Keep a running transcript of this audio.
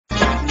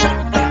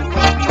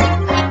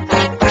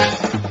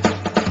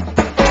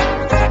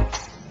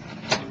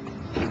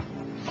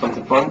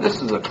fun.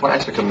 This is a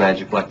classic of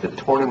magic, like the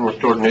torn and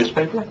restored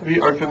newspaper. Are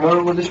you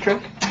familiar with this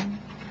trick?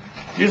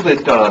 Usually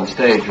it's done on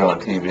stage or on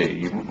TV.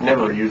 You're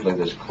never usually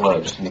this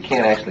close, and you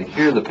can't actually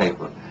hear the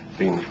paper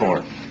being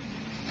torn.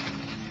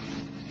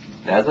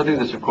 Now, as I do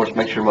this, of course,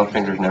 make sure my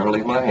fingers never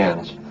leave my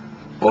hands.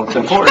 What's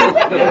important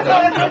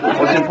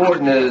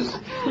is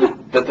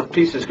that the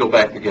pieces go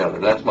back together.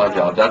 That's my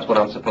job. That's what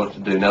I'm supposed to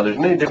do. Now, there's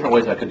many different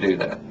ways I could do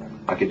that.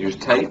 I could use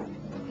tape.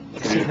 I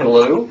could use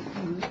glue.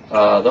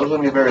 Those are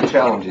going to be very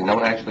challenging. I'm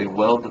going to actually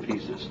weld the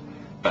pieces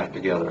back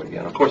together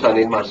again. Of course, I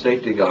need my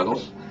safety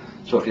goggles.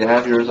 So if you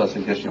have yours, I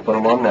suggest you put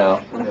them on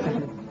now. All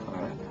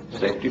right.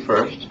 Safety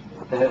first.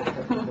 And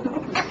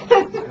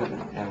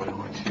we're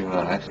going to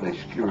actually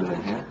skewer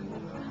them here.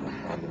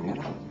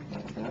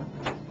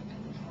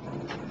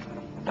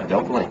 Now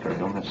don't blink or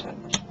you'll miss it.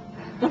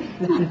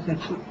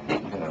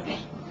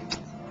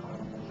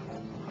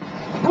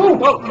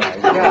 Oh my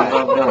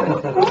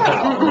God!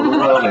 Wow,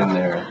 well in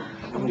there.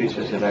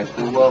 Pieces have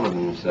actually welded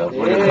themselves.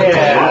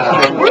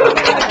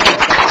 Yeah.